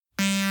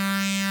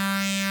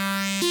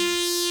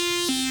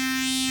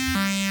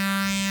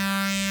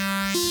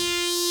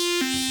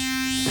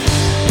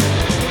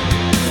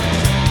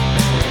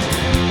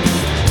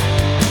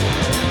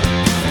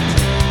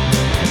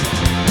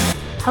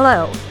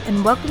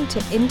and welcome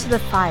to Into the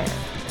Fire,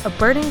 a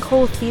Burning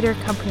Coal Theater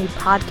Company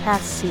podcast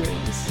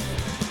series.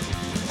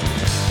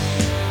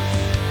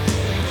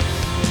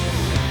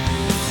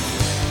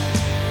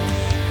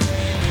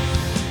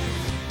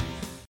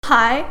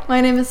 Hi,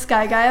 my name is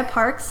Sky Gaia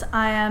Parks.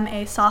 I am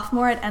a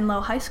sophomore at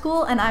Enloe High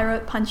School, and I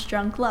wrote Punch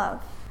Drunk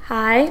Love.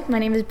 Hi, my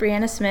name is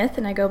Brianna Smith,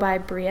 and I go by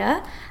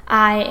Bria.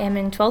 I am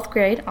in 12th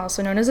grade,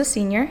 also known as a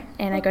senior,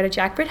 and I go to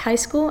Jack Britt High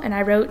School, and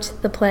I wrote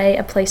the play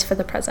A Place for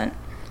the Present.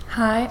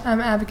 Hi, I'm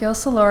Abigail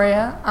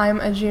Soloria. I'm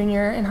a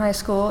junior in high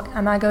school,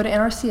 and I go to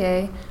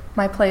NRCA.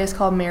 My play is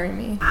called Marry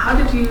Me. How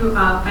did you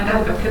find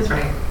out about Kids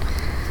Right?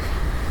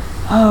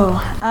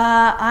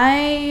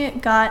 I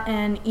got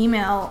an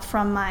email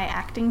from my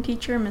acting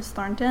teacher, Miss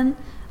Thornton.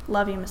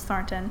 Love you, Miss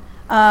Thornton.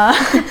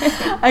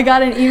 I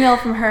got an email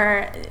from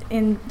her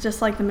in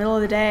just like the middle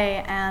of the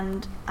day,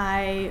 and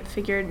I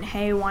figured,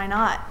 hey, why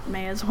not?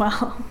 May as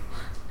well.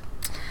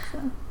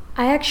 So.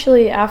 I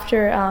actually,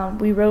 after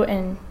we wrote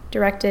and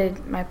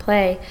directed my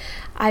play,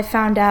 I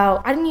found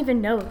out, I didn't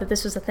even know that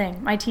this was a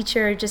thing. My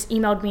teacher just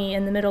emailed me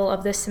in the middle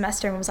of this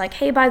semester and was like,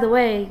 hey, by the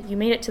way, you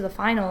made it to the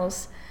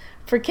finals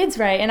for Kids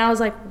Right. And I was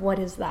like, what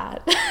is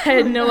that? I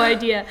had no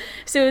idea.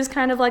 So it was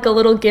kind of like a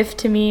little gift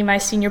to me, my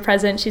senior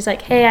present. She's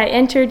like, hey, I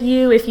entered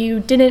you. If you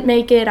didn't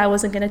make it, I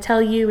wasn't going to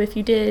tell you. If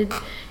you did,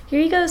 here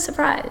you go,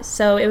 surprise.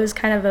 So it was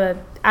kind of a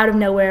out of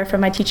nowhere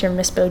from my teacher,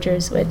 Miss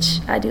Bogers,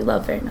 which I do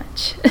love very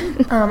much.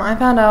 I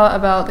found out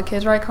about the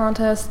Kids Right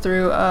contest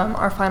through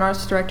our fine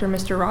arts director,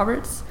 Mr.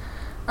 Roberts.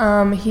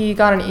 He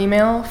got an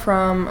email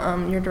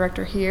from your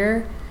director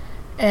here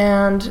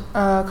and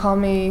called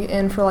me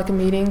in for like a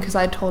meeting because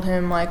I told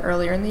him like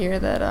earlier in the year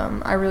that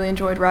I really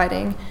enjoyed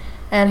writing,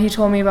 and he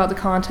told me about the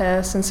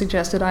contest and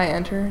suggested I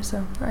enter,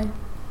 so I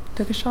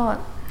took a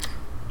shot.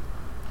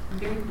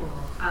 Very cool.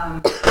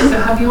 So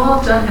have you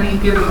all done any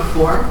theater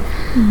before?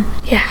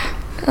 Yeah,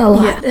 a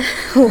lot. Yeah.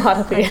 A lot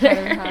of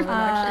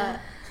theater.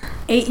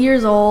 8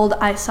 years old,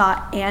 I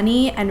saw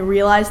Annie and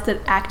realized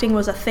that acting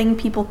was a thing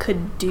people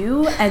could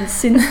do, and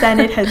since then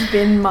it has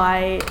been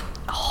my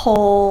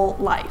whole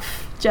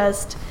life.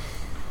 Just,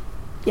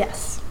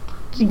 yes.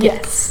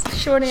 Yes.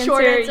 Short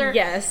answer,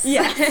 yes.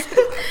 Yes.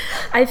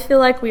 I feel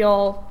like we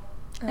all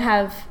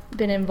have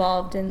been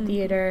involved in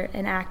theater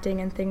and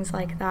acting and things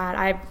like that.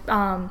 I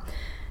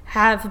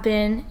have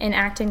been in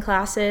acting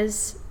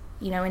classes,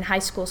 in high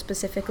school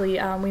specifically.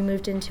 We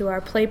moved into our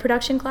play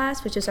production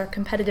class, which is our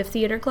competitive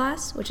theater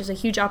class, which is a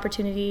huge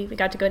opportunity. We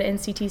got to go to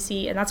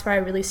NCTC, and that's where I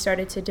really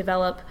started to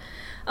develop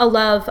a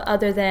love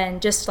other than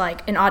just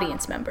like an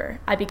audience member.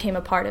 I became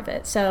a part of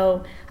it.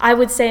 So I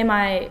would say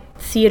my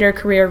theater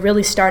career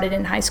really started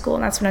in high school,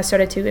 and that's when I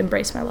started to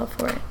embrace my love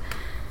for it.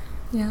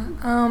 Yeah,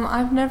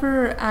 I've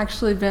never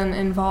actually been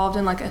involved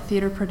in like a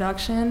theater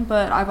production,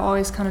 but I've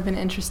always kind of been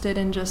interested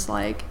in just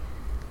like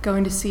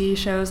going to see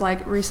shows.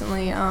 Like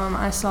recently,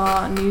 I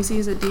saw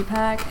Newsies at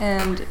DPAC,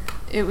 and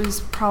it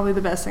was probably the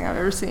best thing I've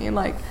ever seen.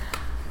 Like,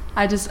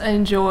 I just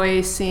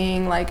enjoy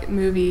seeing like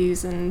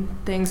movies and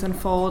things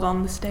unfold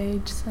on the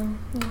stage. So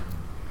yeah.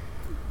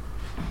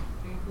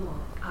 Very cool.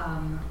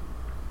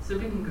 So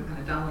we can go kind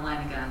of down the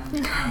line again.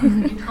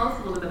 Can you tell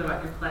us a little bit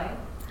about your play?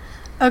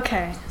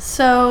 Okay,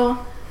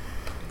 so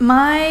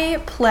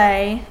my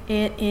play,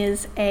 it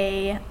is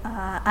a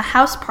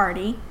house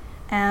party,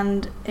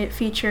 and it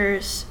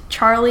features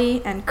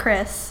Charlie and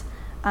Chris,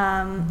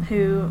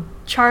 who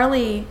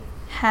Charlie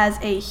has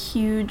a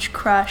huge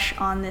crush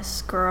on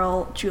this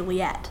girl,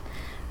 Juliet,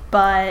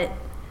 but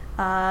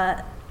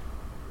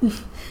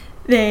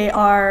they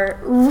are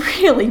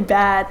really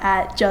bad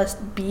at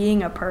just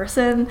being a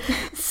person.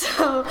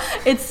 So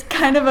it's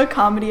kind of a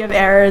comedy of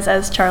errors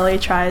as Charlie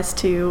tries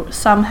to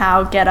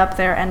somehow get up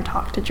there and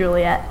talk to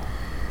Juliet.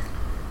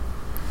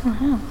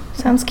 Wow,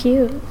 sounds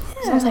cute. Yeah.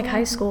 Sounds like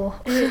high school.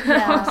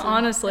 Yeah,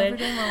 honestly. Every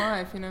day of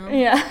my life,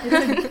 Yeah,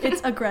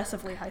 it's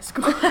aggressively high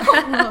school.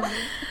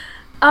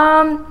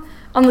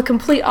 On the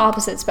complete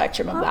opposite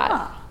spectrum of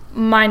that,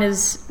 mine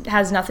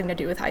has nothing to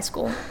do with high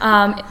school.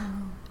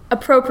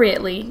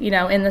 Appropriately,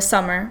 in the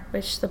summer,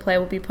 which the play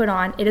will be put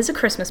on, it is a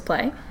Christmas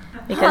play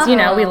because,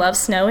 we love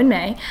snow in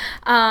May.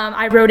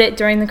 I wrote it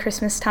during the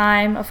Christmas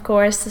time, of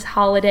course, the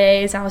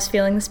holidays. I was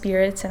feeling the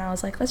spirits, and I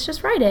was like, let's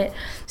just write it.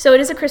 So it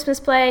is a Christmas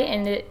play,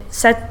 and let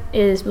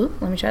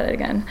me try that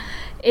again.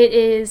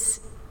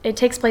 It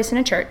takes place in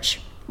a church,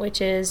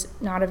 which is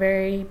not a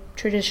very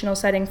traditional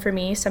setting for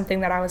me, something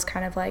that I was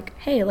kind of like,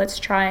 hey, let's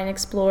try and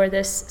explore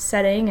this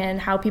setting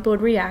and how people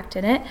would react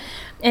in it.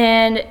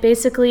 And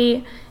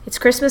basically, it's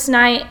Christmas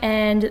night,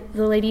 and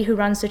the lady who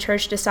runs the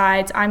church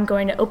decides, I'm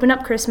going to open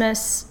up the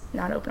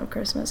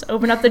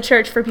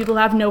church for people who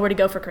have nowhere to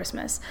go for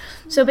Christmas.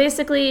 So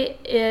basically,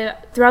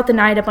 throughout the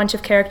night, a bunch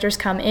of characters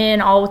come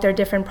in, all with their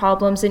different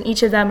problems, and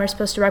each of them are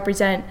supposed to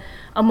represent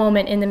a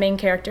moment in the main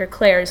character,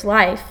 Claire's,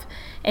 life.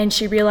 And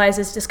she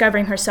realizes,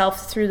 discovering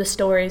herself through the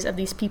stories of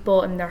these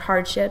people and their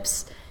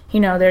hardships.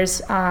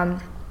 There's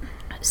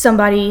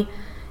somebody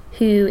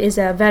who is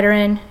a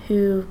veteran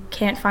who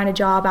can't find a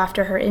job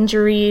after her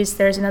injuries.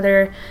 There's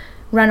another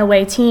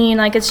runaway teen.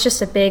 Like, it's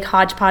just a big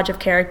hodgepodge of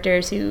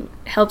characters who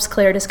helps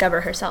Claire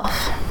discover herself.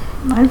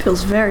 Mine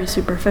feels very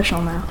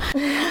superficial now.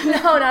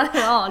 No, not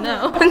at all,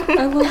 no.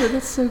 I love it.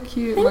 That's so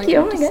cute. Thank you.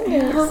 Oh my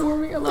goodness.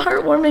 Heartwarming. I love it.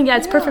 Heartwarming, yeah,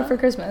 it's perfect for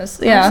Christmas.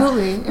 Yeah.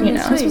 Absolutely. I mean,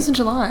 it's know. Christmas in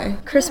July.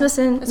 Christmas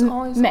in It's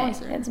always May.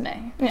 there. It's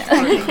May.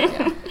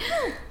 Yeah.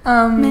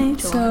 May,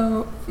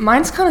 So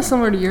mine's kind of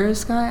similar to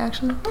yours, Guy,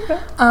 actually. Okay.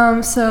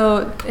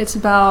 So it's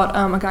about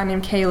a guy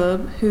named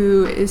Caleb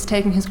who is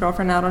taking his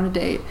girlfriend out on a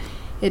date.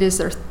 It is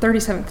their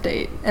 37th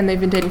date, and they've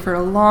been dating for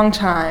a long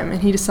time,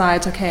 and he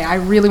decides, okay, I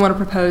really want to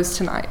propose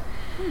tonight.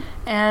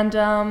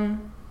 And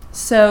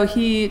so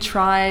he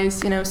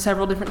tries,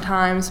 several different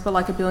times, but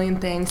like a billion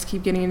things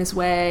keep getting in his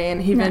way,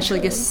 and he eventually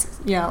gets,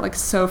 like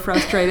so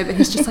frustrated that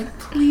he's just like,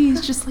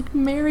 please, just like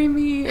marry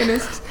me. And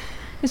it's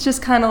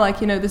just kind of like,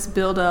 this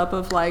build up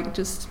of like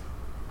just,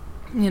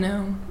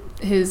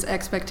 his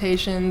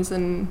expectations,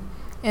 and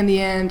in the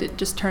end, it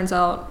just turns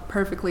out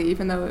perfectly,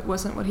 even though it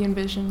wasn't what he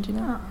envisioned,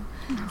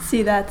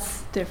 See,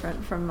 that's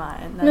different from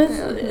mine.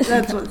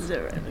 That's what's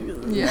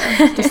different.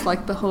 Yeah, just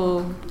like the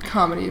whole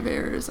comedy of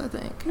errors, I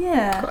think.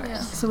 Yeah. Yeah,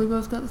 so we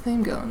both got the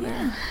theme going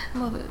there.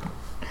 Love it.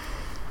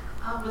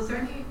 Was there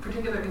any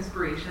particular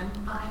inspiration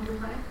behind your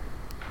play?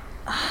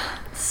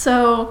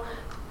 So,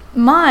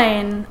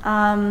 mine,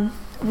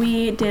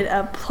 we did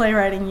a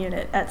playwriting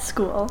unit at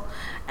school,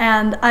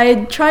 and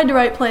I tried to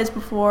write plays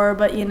before,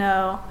 but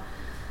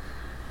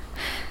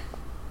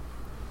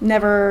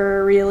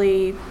never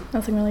really.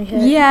 Nothing really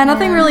hit. Yeah,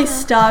 nothing really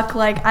stuck.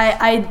 Like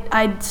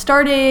I'd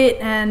start it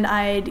and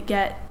I'd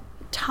get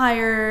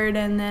tired,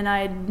 and then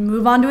I'd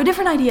move on to a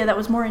different idea that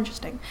was more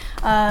interesting.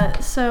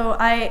 So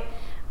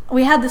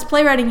we had this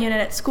playwriting unit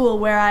at school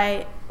where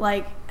I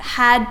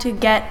had to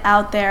get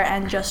out there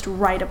and just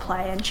write a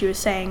play, and she was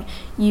saying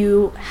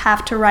you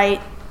have to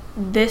write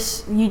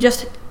this.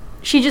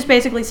 She just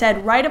basically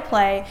said write a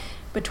play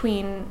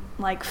between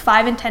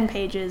 5 and 10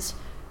 pages,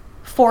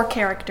 4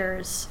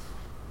 characters.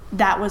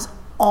 That was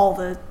all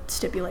the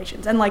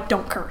stipulations, and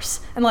don't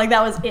curse, and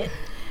that was it.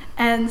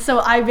 And so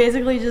I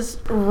basically just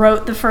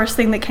wrote the first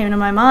thing that came to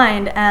my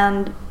mind,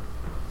 and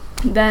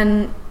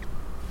then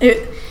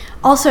it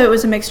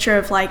was a mixture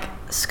of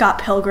Scott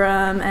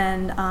Pilgrim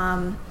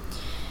and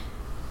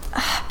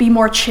Be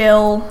More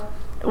Chill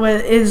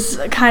is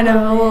kind of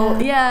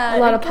a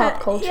lot of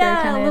pop culture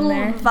kind of in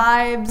there.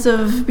 Vibes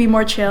of Be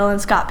More Chill and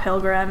Scott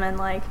Pilgrim,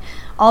 and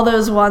all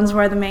those ones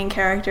where the main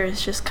character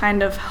is just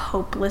kind of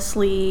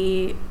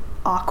hopelessly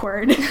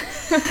awkward.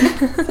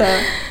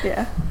 So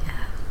yeah.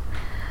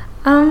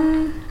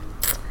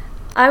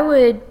 I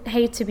would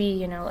hate to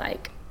be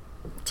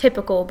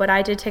typical, but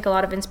I did take a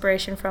lot of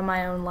inspiration from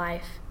my own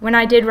life. When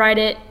I did write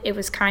it, it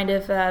was kind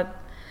of a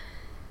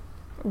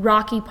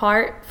rocky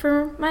part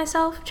for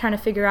myself, trying to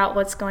figure out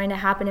what's going to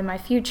happen in my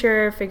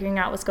future, figuring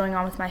out what's going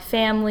on with my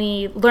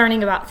family,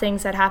 learning about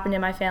things that happened in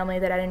my family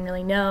that I didn't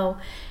really know.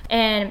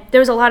 And there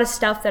was a lot of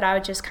stuff that I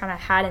just kind of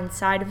had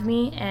inside of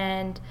me,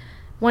 and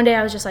one day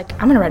I was just like,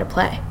 I'm going to write a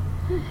play.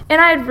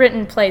 And I had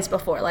written plays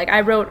before.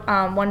 I wrote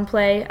one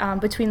play,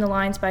 Between the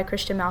Lines by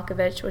Christian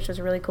Malkovich, which was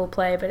a really cool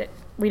play, but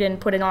we didn't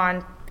put it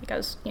on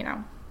because,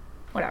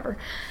 whatever.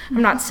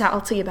 I'm not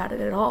salty about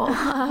it at all.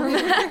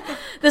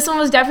 This one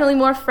was definitely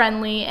more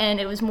friendly,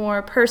 and it was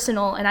more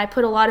personal, and I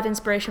put a lot of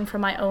inspiration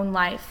from my own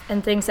life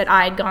and things that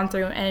I had gone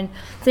through and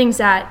things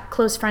that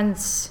close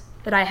friends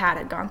that I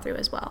had gone through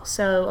as well.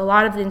 So a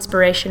lot of the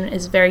inspiration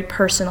is very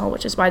personal,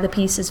 which is why the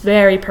piece is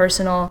very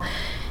personal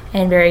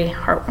and very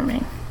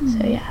heartwarming.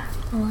 So yeah.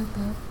 I like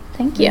that.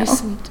 Thank you. Very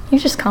sweet. You're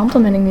just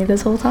complimenting me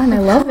this whole time. I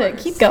love it.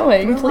 Keep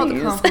going, We love the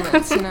please.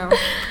 compliments,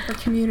 We're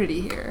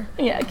community here.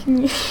 Yeah,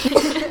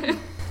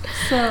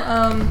 So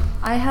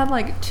I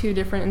had 2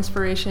 different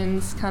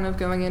inspirations kind of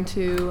going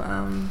into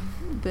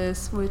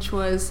this, which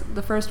was,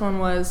 the first one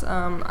was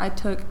I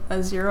took a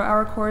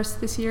 0-hour course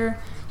this year,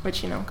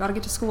 which, got to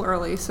get to school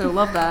early, so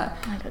love that.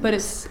 But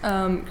it's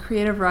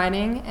creative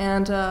writing,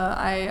 and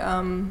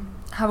I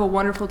have a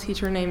wonderful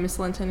teacher named Miss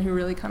Linton who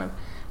really kind of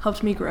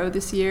helped me grow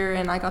this year,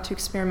 and I got to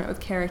experiment with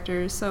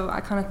characters. So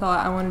I kind of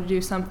thought I wanted to do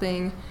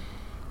something,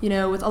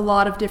 with a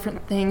lot of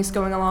different things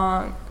going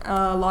along,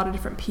 a lot of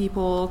different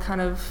people, kind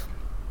of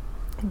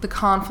the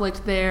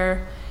conflict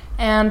there.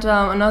 And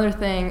another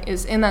thing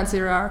is, in that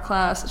 0-hour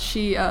class,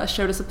 she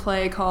showed us a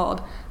play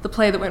called The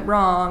Play That Went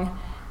Wrong,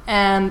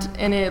 and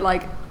in it,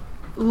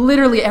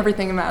 literally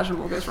everything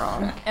imaginable goes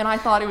wrong. And I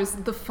thought it was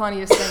the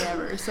funniest thing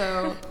ever.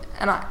 So,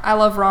 and I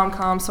love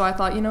rom-coms, so I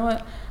thought, you know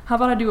what, how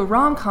about I do a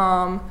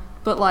rom-com,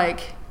 but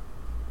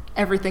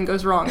everything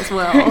goes wrong as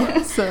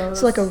well. So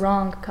it's like a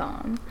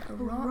wrong-com.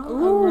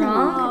 Ooh,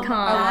 rom-com.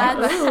 I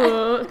like that.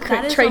 Ooh,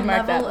 That is a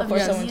trademark level that of before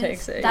someone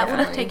genius takes it. That yeah.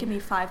 would have taken me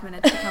 5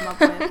 minutes to come up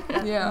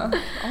with. Yeah,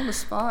 on the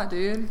spot,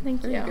 dude.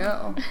 Thank there you. you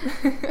go.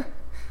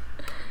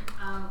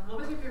 What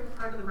was your favorite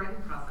part of the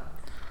writing process?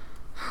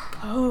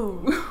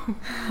 Oh.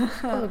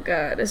 Oh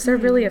god, is there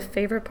really a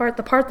favorite part?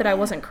 The part that I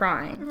wasn't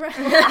crying.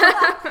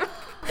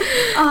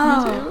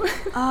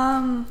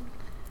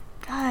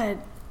 God.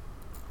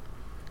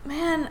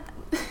 Man.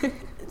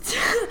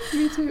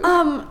 Me too.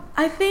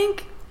 I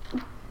think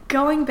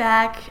going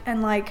back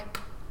and like,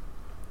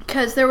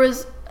 because there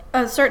was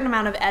a certain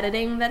amount of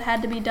editing that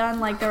had to be done.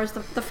 Like there was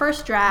the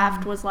first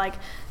draft was like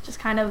just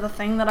kind of the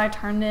thing that I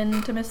turned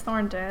in to Miss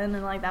Thornton,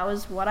 and like that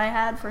was what I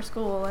had for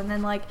school. And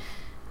then like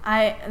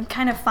I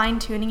kind of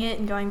fine-tuning it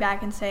and going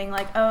back and saying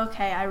like, oh,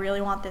 okay, I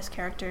really want this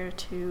character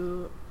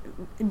to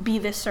be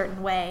this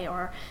certain way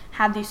or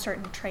have these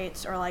certain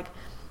traits, or like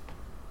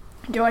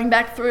going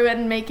back through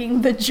and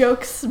making the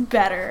jokes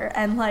better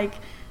and like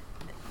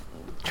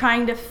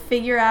trying to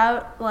figure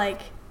out,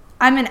 like,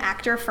 I'm an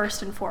actor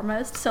first and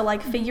foremost, so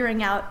like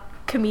figuring out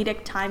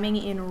comedic timing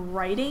in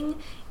writing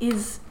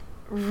is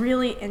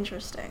really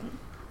interesting.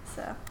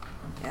 So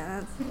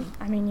yeah,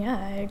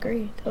 I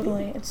agree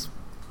totally. It's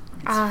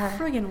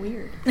friggin'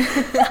 weird.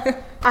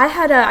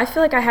 I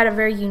feel like I had a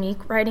very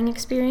unique writing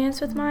experience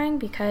with mine,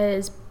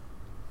 because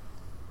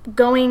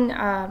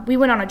we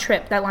went on a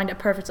trip that lined up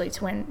perfectly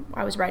to when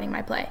I was writing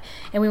my play,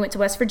 and we went to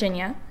West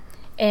Virginia,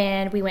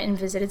 and we went and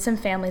visited some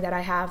family that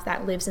I have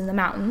that lives in the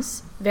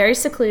mountains, very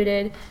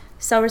secluded.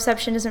 Cell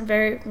reception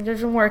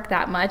doesn't work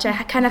that much.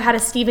 I kind of had a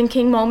Stephen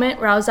King moment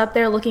where I was up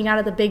there looking out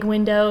of the big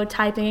window,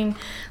 typing,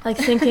 like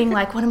thinking,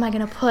 like, what am I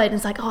going to put? And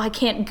it's like, oh, I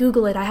can't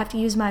Google it. I have to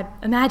use my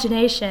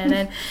imagination.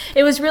 And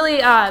it was really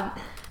a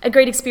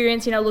great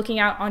experience, looking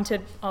out onto,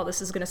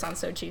 this is going to sound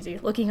so cheesy,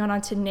 looking out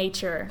onto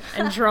nature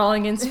and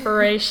drawing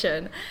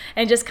inspiration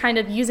and just kind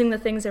of using the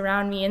things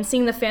around me and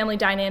seeing the family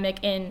dynamic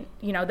in,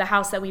 the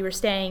house that we were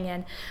staying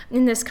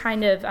in this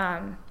kind of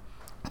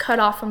cut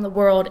off from the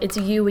world, it's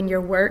you and your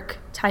work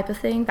type of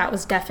thing. That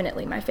was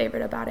definitely my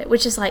favorite about it,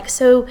 which is like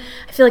so,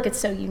 I feel like it's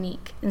so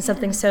unique and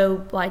something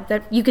so like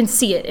that you can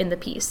see it in the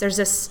piece. There's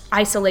this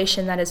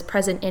isolation that is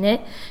present in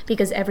it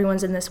because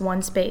everyone's in this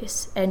one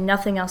space and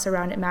nothing else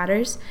around it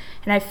matters.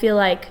 And I feel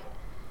like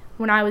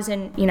when I was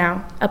in,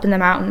 up in the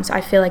mountains,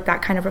 I feel like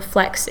that kind of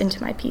reflects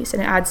into my piece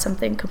and it adds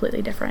something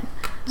completely different.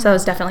 So that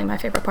was definitely my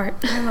favorite part.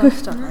 I love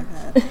stuff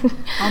like that.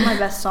 All my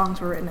best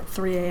songs were written at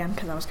 3 a.m.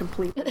 because I was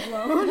completely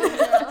alone.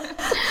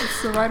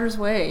 It's the writer's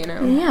way,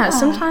 Yeah,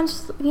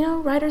 sometimes,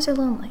 writers are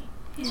lonely.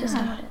 It's just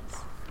how it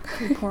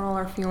is. We pour all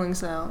our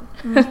feelings out.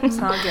 That's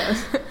how it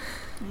goes.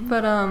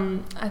 But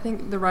I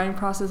think the writing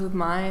process with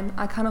mine,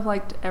 I kind of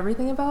liked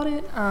everything about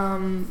it,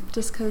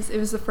 just because it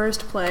was the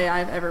first play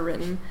I've ever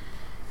written.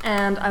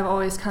 And I've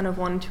always kind of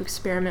wanted to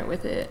experiment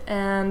with it.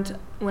 And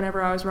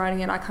whenever I was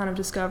writing it, I kind of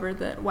discovered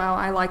that, wow,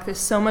 I like this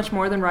so much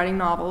more than writing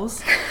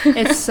novels.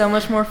 It's so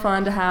much more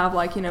fun to have,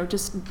 like,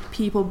 just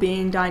people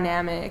being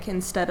dynamic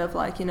instead of,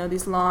 like,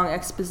 these long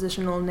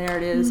expositional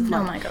narratives. Of,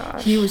 like, oh my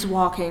gosh. He was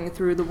walking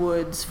through the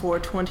woods for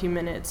 20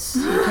 minutes.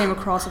 He came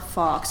across a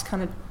fox,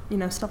 kind of,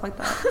 stuff like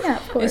that. Yeah,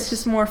 of course. It's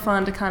just more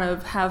fun to kind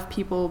of have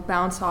people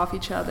bounce off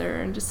each other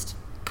and just,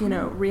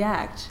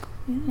 react.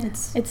 Yeah.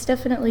 It's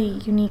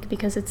definitely unique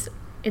because it's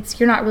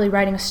you're not really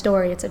writing a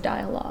story, it's a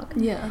dialogue.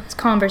 Yeah. It's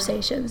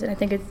conversations, and I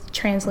think it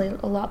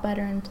translates a lot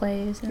better in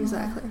plays.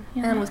 Exactly.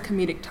 Yeah. And with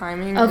comedic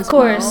timing of as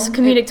course, well.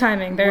 comedic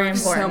timing, very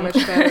works important. so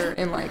much better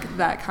in, like,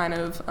 that kind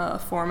of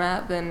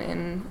format than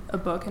in a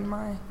book, in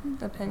my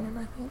opinion,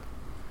 I think.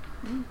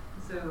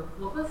 So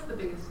what was the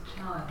biggest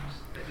challenge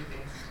that you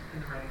faced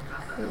in the writing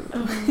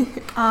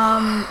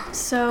process?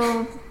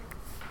 So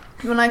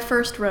when I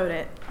first wrote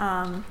it,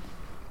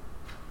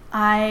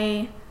 I'm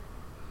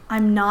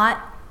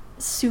not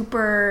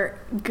super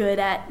good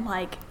at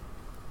like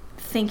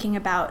thinking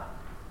about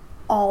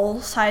all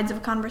sides of a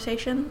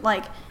conversation.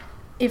 Like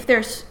if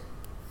there's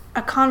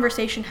a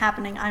conversation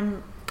happening,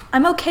 I'm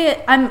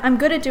okay I'm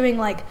good at doing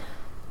like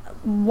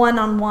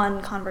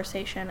one-on-one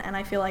conversation, and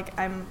I feel like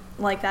I'm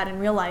like that in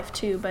real life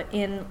too, but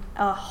in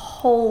a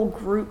whole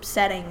group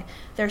setting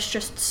there's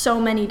just so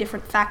many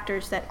different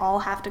factors that all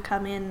have to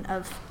come in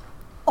of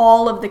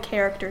all of the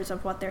characters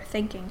of what they're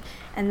thinking,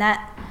 and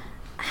that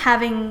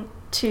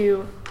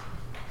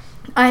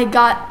I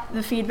got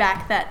the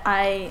feedback that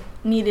I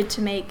needed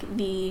to make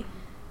the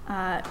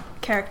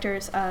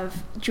characters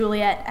of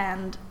Juliet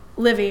and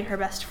Livy, her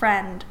best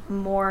friend,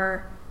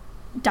 more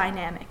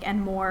dynamic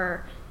and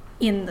more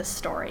in the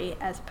story,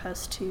 as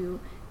opposed to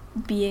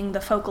being the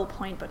focal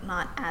point but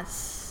not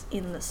as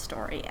in the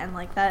story. And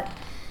like that,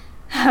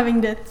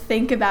 having to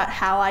think about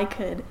how I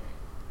could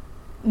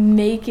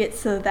make it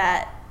so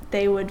that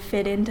they would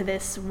fit into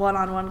this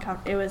one-on-one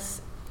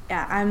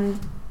I'm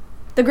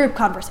the group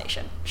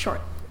conversation.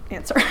 Short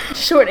answer.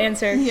 Short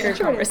answer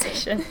for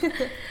conversation.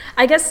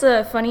 I guess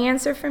the funny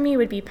answer for me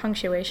would be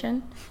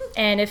punctuation.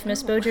 And if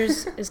Miss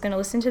Bogers is going to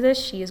listen to this,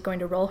 she is going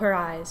to roll her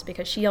eyes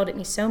because she yelled at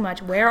me so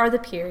much. Where are the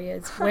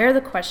periods? Where are the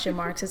question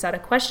marks? Is that a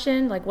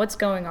question? Like, what's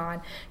going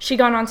on? She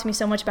got on to me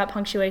so much about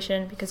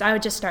punctuation because I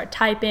would just start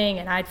typing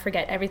and I'd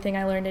forget everything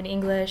I learned in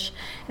English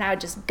and I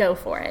would just go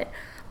for it.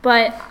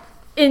 But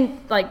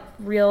in, like,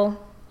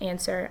 real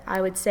answer,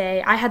 I would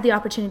say I had the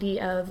opportunity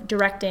of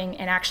directing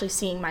and actually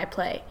seeing my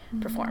play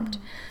performed.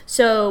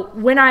 So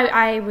when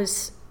I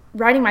was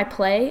writing my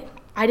play,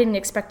 I didn't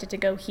expect it to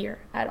go here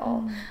at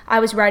all. I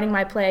was writing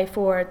my play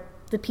for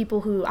the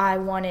people who I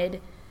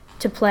wanted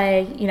to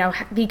play,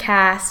 be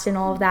cast and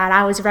all of that.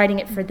 I was writing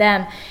it for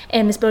them,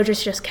 and Miss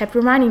Bodris just kept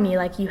reminding me,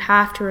 like, you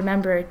have to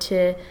remember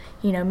to,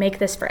 make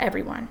this for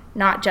everyone,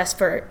 not just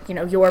for,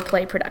 your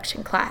play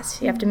production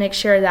class. You have to make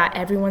sure that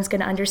everyone's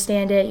going to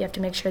understand it. You have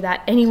to make sure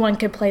that anyone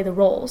can play the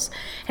roles.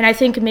 And I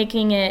think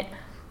making it,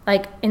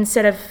 like,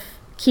 instead of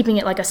keeping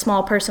it like a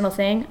small personal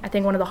thing, I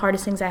think one of the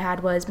hardest things I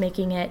had was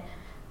making it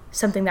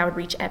something that would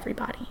reach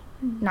everybody,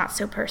 not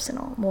so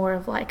personal, more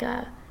of like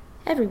a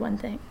everyone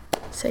thing.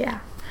 So yeah.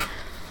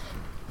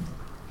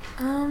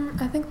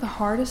 I think the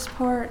hardest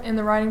part in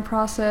the writing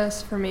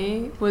process for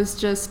me was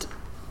just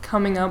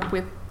coming up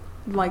with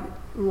like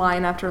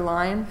line after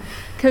line,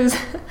 because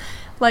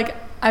like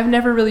I've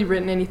never really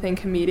written anything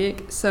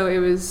comedic, so it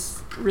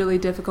was really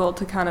difficult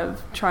to kind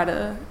of try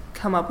to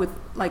come up with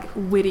like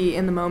witty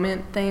in the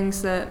moment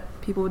things that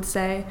people would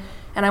say,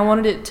 and I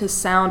wanted it to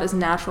sound as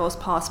natural as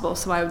possible,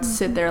 so I would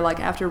sit there like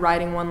after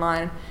writing one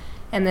line,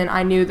 and then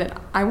I knew that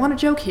I want a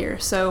joke here,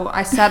 so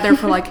I sat there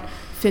for like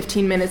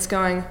 15 minutes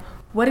going,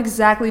 what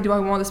exactly do I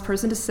want this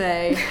person to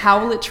say?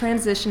 How will it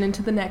transition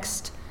into the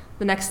next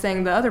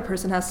thing the other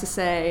person has to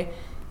say?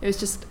 It was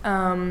just,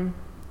 kind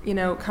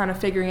of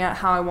figuring out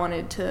how I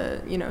wanted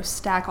to,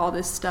 stack all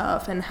this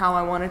stuff, and how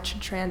I wanted to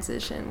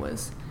transition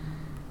was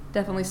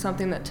definitely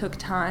something that took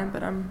time,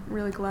 but I'm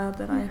really glad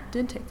that I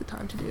did take the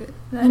time to do it.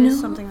 That is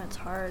something that's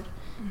hard.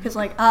 Because,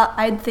 like,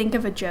 I'd think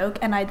of a joke,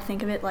 and I'd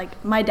think of it,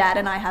 like, my dad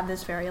and I have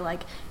this very,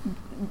 like,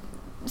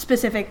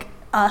 specific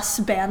us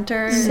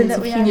banter that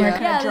we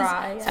have.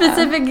 Dry.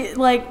 Specific,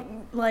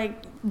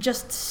 like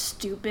just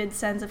stupid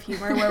sense of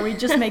humor where we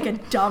just make a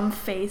dumb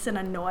face and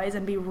a noise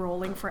and be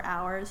rolling for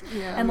hours.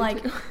 Yeah, and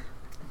like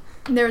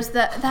there's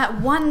that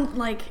one,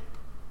 like,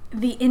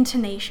 the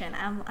intonation.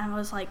 I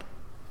was like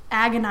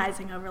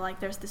agonizing over,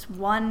 like, there's this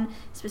one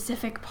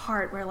specific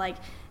part where like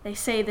they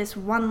say this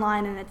one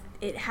line and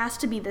it has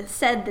to be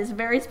said this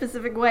very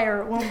specific way or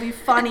it won't be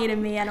funny to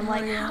me, and I'm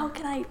like, how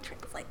can I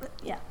translate that?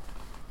 Yeah.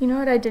 You know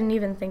what I didn't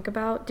even think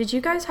about? Did you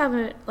guys have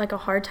a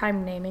hard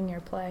time naming your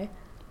play?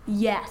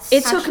 Yes.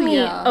 It took me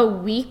a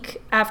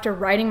week after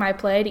writing my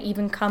play to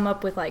even come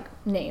up with like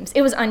names.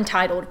 It was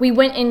untitled. We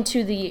went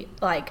into the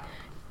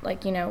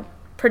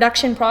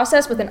production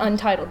process with an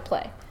untitled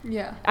play.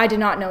 Yeah. I did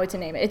not know what to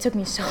name it. It took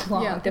me so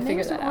long to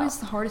figure that out. Always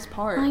the hardest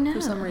part. I know.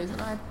 For some reason.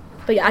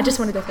 But yeah, I just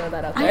wanted to throw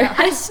that out there.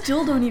 I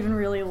still don't even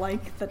really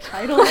like the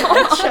title of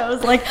the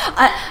shows. Like,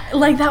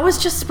 that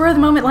was just spur of the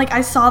moment. Like,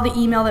 I saw the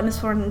email that Miss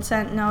Thornton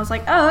sent, and I was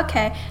like, oh,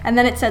 okay. And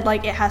then it said,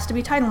 like, it has to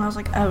be titled, and I was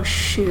like, oh,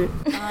 shoot.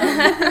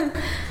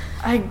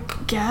 I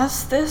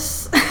guess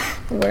this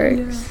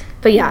works. Yeah.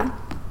 But yeah,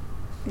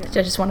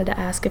 I just wanted to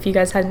ask if you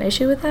guys had an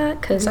issue with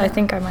that, because I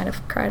think I might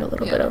have cried a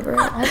little bit over it.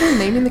 Although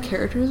naming the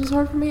characters was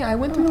hard for me, I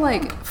went through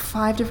like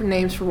 5 different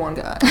names for one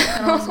guy,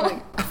 and I was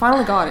like, I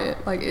finally got it.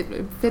 Like,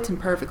 it fits him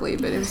perfectly,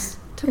 but it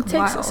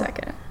takes a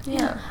second.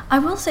 Yeah. I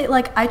will say,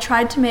 like, I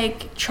tried to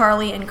make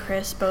Charlie and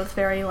Chris both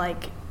very,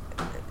 like,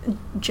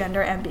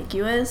 gender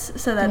ambiguous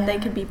so that they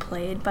could be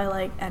played by,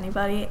 like,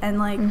 anybody. And,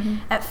 like,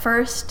 at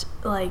first,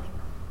 like,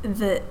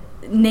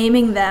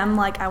 naming them,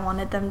 like, I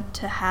wanted them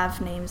to have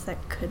names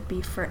that could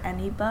be for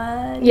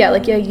anybody. Yeah,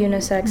 like a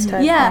unisex type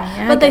thing.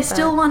 Yeah, but they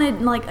still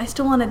wanted, like, I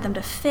still wanted them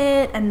to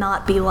fit and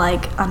not be,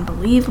 like,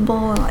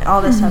 unbelievable and, like,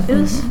 all this stuff. It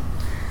was...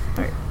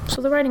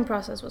 So the writing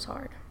process was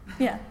hard.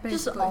 Yeah, basically.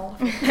 Just all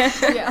of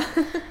it. Yeah.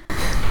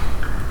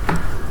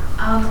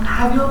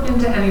 Have you all been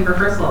to any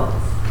rehearsals?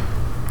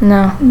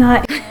 No.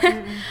 Not...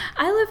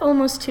 I live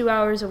almost 2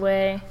 hours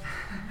away,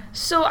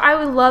 so I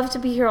would love to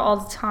be here all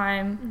the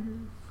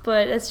time,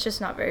 but it's just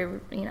not very,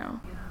 Yeah.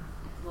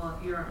 Well,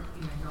 you're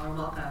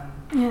welcome.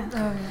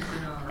 Yeah.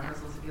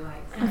 Rehearsals if you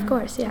like. Of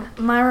course, yeah.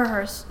 My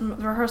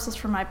rehearsals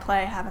for my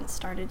play haven't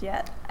started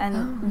yet,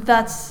 and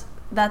that's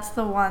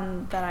the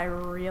one that I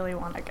really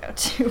want to go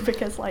to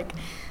because, like,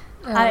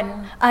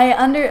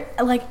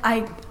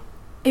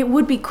 it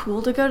would be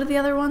cool to go to the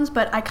other ones,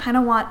 but I kind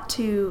of want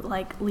to,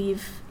 like,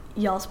 leave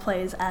y'all's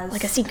plays as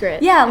like a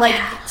secret. Yeah, like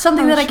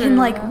something that I can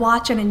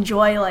watch and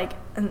enjoy, like,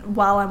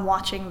 while I'm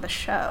watching the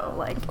show.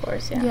 Like, of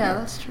course, yeah. Yeah,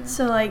 that's true.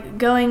 So, like,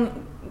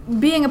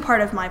 being a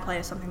part of my play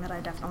is something that I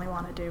definitely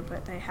want to do,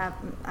 but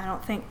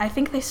I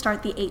think they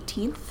start the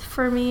 18th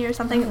for me or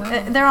something. Oh,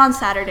 wow. They're on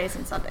Saturdays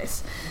and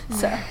Sundays.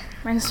 So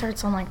mine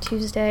starts on like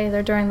Tuesday.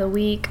 They're during the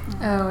week.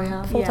 Oh,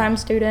 yeah. Full-time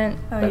student.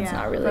 That's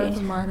not really. Both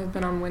of mine have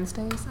been on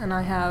Wednesdays, and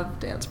I have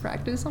dance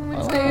practice on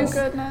Wednesdays.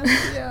 Oh, goodness.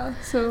 Yeah,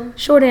 so.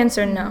 Short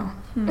answer, no.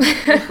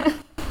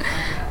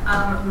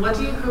 What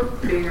do you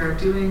hope they are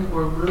doing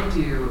or will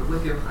do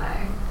with your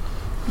play?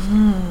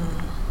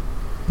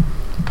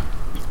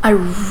 I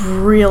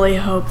really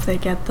hope they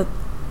get the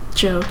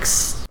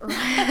jokes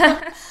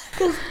right.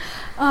 Because,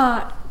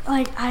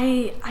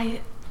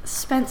 I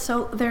spent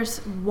there's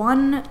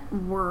one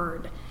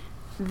word.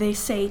 They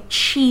say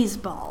cheese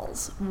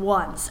balls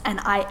once, and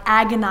I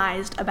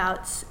agonized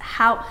about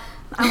how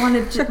I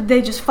wanted to,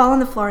 they just fall on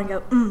the floor and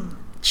go,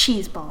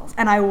 cheese balls.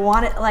 And I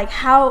wanted, like,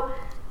 how,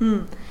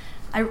 the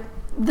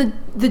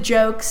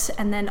jokes,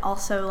 and then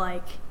also,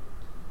 like,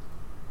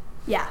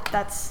 yeah,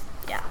 that's,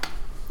 yeah.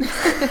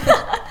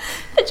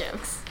 The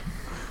jokes.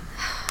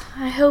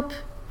 I hope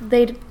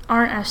they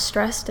aren't as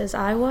stressed as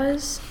I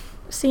was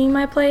seeing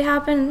my play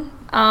happen.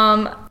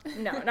 No,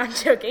 not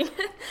joking.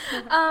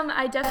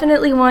 I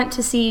definitely want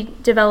to see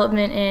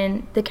development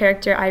in the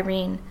character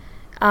Irene.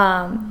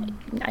 None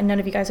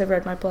of you guys have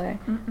read my play,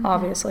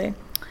 obviously.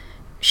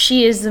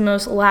 She is the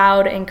most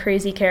loud and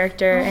crazy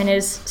character and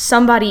is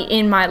somebody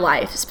in my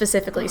life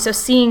specifically. So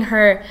seeing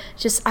her,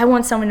 I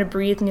want someone to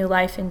breathe new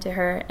life into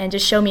her and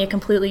just show me a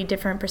completely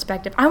different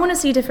perspective. I want to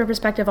see a different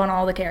perspective on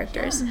all the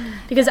characters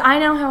because I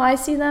know how I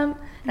see them.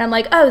 And I'm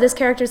like, oh, this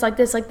character's like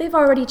this. Like, they've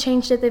already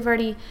changed it. They've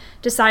already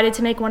decided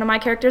to make one of my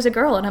characters a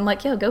girl. And I'm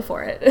like, yo, go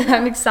for it.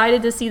 I'm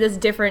excited to see this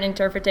different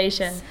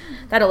interpretation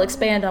that'll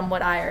expand on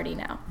what I already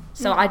know.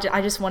 So I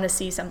just want to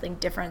see something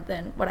different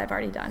than what I've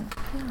already done.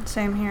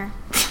 Same here.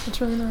 That's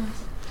really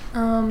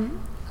nice.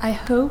 I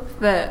hope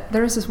that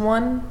there's this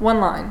one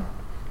line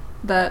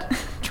that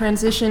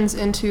transitions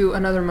into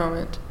another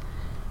moment.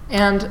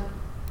 And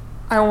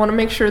I want to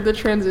make sure the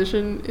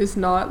transition is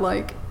not,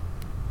 like,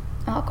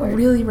 Awkward.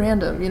 really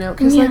random, you know?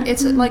 Because, like,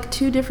 it's, like,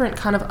 two different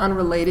kind of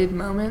unrelated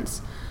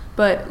moments.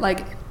 But,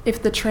 like,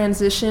 if the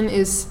transition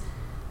is,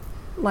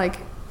 like,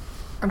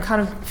 I'm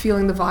kind of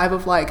feeling the vibe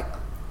of, like,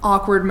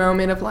 awkward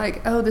moment of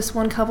like, oh, this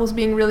one couple's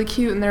being really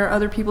cute and there are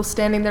other people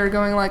standing there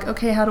going like,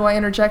 okay, how do I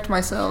interject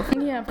myself?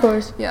 Yeah, of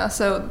course. Yeah,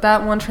 so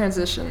that one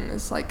transition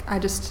is like,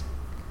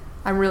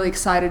 I'm really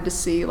excited to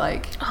see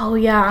like how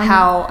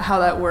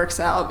that works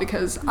out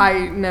because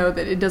I know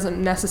that it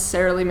doesn't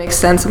necessarily make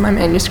sense in my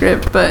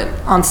manuscript, but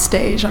on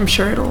stage I'm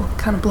sure it'll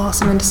kind of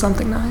blossom into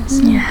something nice.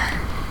 Yeah.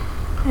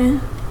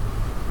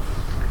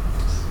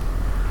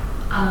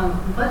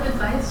 What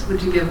advice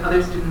would you give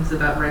other students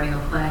about writing a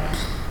play?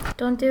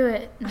 Don't do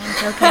it. No,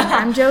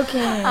 I'm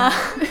joking. No,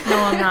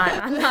 I'm not.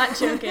 I'm not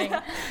joking.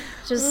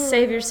 Just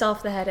save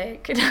yourself the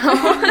headache.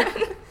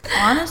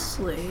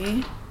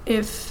 Honestly,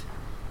 if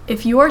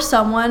you are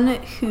someone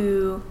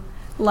who,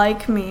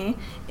 like me,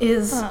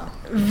 is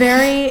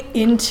very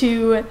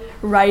into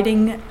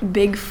writing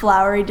big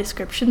flowery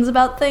descriptions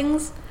about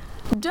things,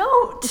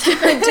 don't.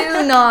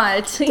 Do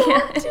not.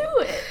 Don't do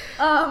it.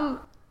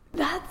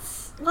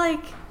 That's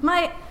like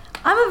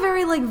I'm a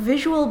very like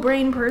visual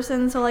brain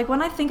person, so like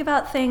when I think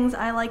about things,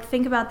 I like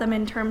think about them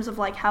in terms of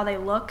like how they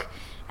look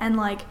and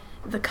like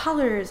the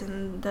colors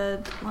and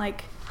the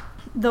like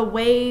the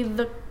way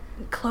the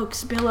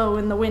cloaks billow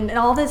in the wind and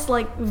all this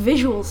like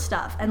visual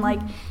stuff. And like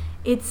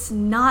it's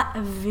not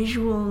a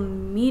visual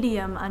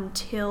medium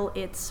until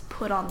it's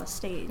put on the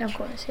stage. Of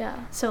course,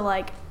 yeah. So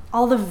like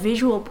all the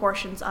visual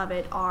portions of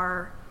it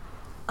are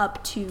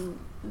up to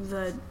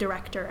the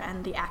director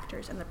and the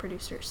actors and the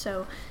producers.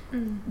 So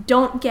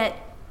don't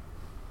get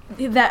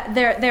that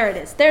there it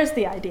is. There's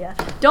the idea.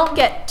 Don't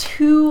get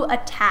too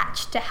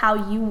attached to how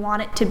you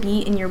want it to be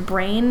in your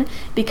brain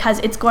because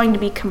it's going to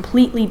be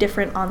completely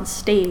different on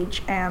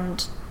stage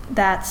and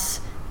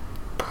that's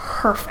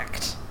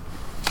perfect.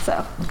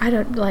 So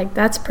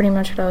that's pretty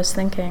much what I was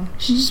thinking.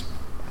 She just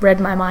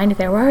read my mind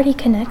there. We're already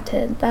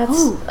connected.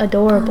 That's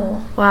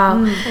adorable.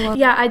 Wow.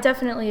 Yeah, I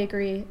definitely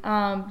agree.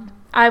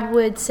 I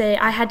would say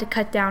I had to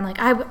cut down, like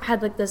I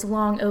had like this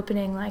long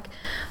opening, like,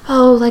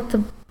 oh, like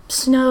the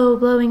snow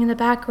blowing in the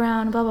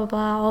background, blah, blah,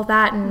 blah, all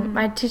that. And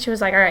my teacher was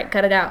like, all right,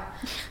 cut it out.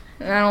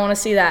 And I don't want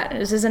to see that.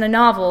 This isn't a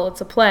novel,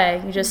 it's a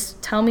play. You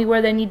just tell me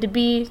where they need to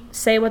be,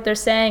 say what they're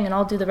saying, and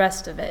I'll do the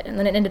rest of it. And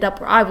then it ended up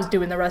where I was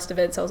doing the rest of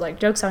it. So I was like,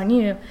 joke's on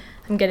you.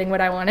 I'm getting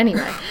what I want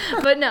anyway.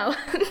 But no,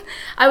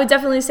 I would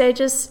definitely say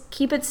just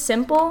keep it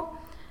simple,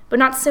 but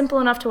not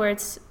simple enough to where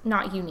it's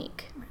not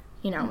unique.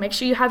 You know, make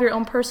sure you have your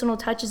own personal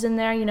touches in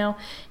there. You know,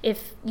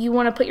 if you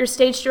want to put your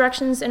stage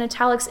directions in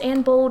italics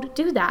and bold,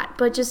 do that.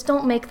 But just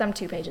don't make them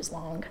 2 pages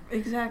long.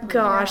 Exactly.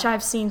 Gosh,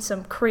 I've seen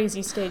some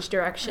crazy stage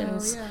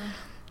directions. Oh, yeah.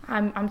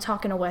 I'm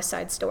talking a West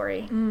Side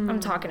Story. I'm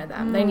talking to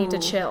them. They need to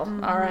chill.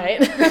 All right.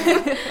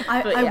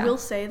 I will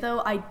say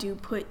though, I do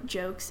put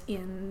jokes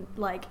in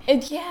like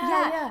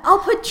yeah. I'll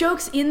put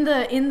jokes in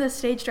the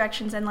stage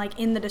directions and like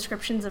in the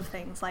descriptions of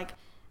things. Like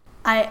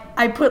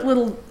I put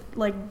little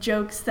like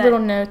jokes that little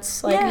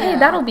notes like hey,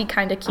 that'll be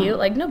kind of cute.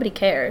 Like nobody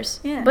cares.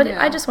 Yeah. But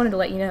I just wanted to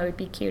let you know it'd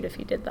be cute if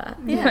you did that.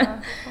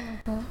 Yeah.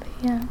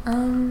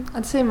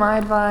 I'd say my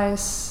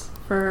advice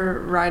for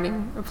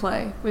writing a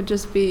play would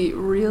just be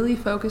really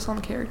focus on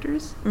the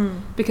characters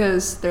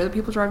because they're the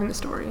people driving the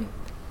story.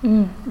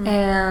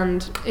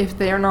 And if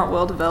they are not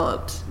well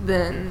developed,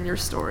 then your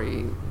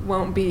story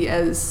won't be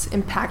as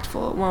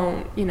impactful. It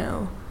won't, you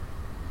know,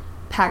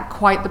 pack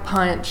quite the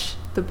punch.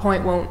 The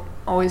point won't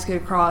always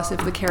get across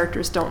if the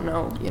characters don't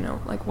know, you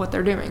know, like what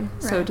they're doing.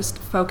 Right. So just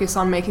focus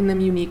on making them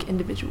unique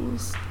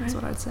individuals. That's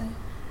what I'd say.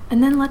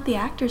 And then let the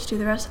actors do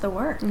the rest of the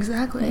work.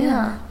 Exactly.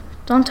 Yeah.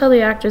 Don't tell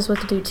the actors what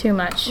to do too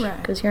much,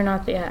 because you're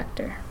not the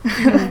actor.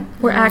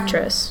 We're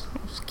actress.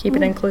 Just keep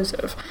it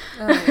inclusive.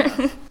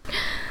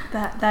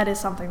 That is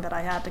something that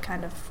I had to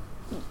kind of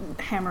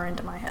hammer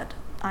into my head.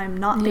 I'm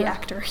not the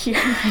actor here.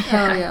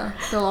 Oh yeah,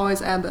 they'll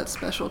always add that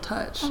special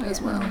touch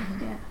as well.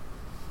 Yeah.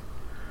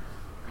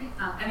 Great.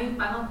 Any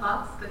final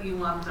thoughts that you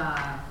want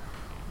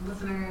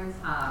listeners,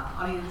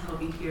 audience will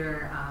be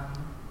here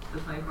the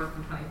 24th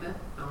and 25th,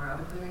 or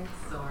other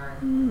playwrights, or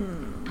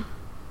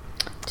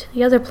To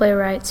the other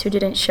playwrights who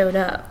didn't show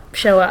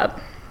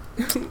up.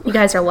 You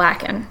guys are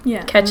lacking.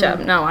 Yeah. Catch up.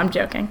 No, I'm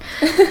joking.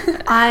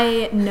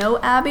 I know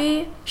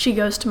Abby. She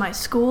goes to my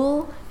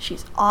school.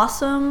 She's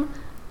awesome.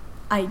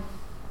 I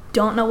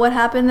don't know what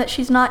happened that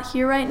she's not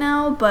here right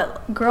now,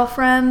 but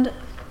girlfriend,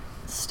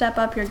 step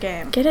up your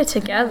game. Get it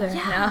together.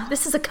 Yeah. No,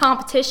 this is a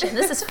competition.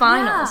 This is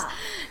finals. Yeah.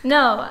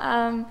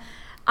 No,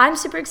 I'm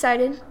super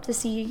excited to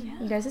see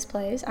you guys'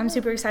 plays. I'm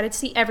super excited to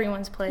see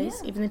everyone's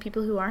plays, Yeah. even the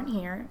people who aren't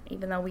here,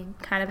 even though we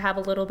kind of have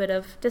a little bit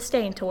of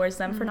disdain towards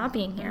them for not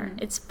being here.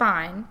 It's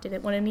fine.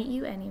 Didn't want to meet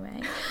you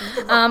anyway.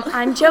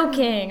 I'm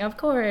joking, of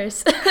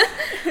course.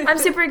 I'm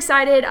super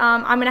excited.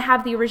 I'm going to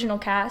have the original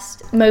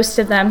cast, most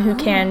of them who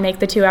can make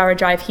the 2-hour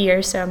drive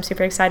here, so I'm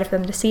super excited for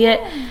them to see it.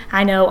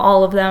 I know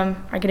all of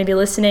them are going to be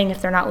listening.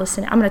 If they're not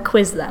listening, I'm going to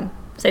quiz them.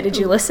 Say, did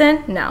you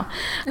listen? No.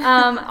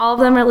 All of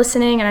them are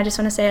listening, and I just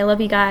want to say I love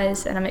you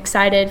guys, and I'm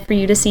excited for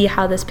you to see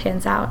how this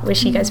pans out.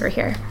 Wish you guys were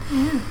here.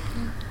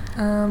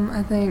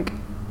 I think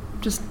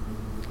just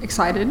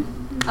excited.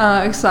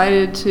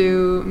 Excited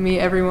to meet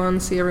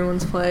everyone, see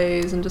everyone's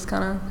plays, and just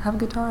kind of have a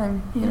good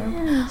time. You know?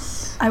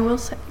 Yes. I will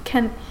say,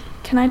 can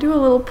I do a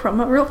little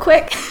promo real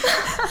quick?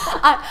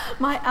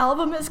 My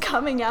album is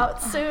coming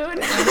out soon.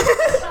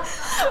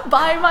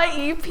 Buy my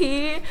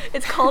EP.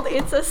 It's called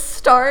It's a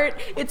Start.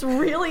 It's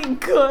really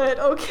good,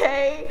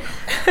 okay?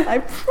 I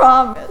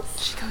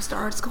promise. She goes to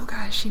art school,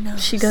 guys. She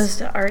knows. She goes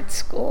to art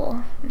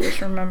school.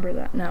 Just remember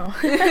that. No.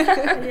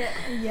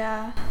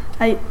 Yeah.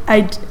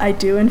 I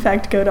do, in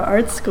fact, go to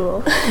art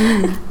school.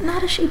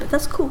 Not a she, but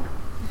that's cool.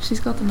 She's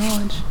got the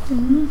knowledge. all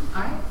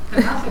right,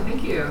 fantastic.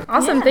 Thank you.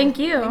 Awesome. Yeah. Thank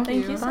you.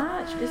 Thank you so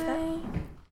much. Is that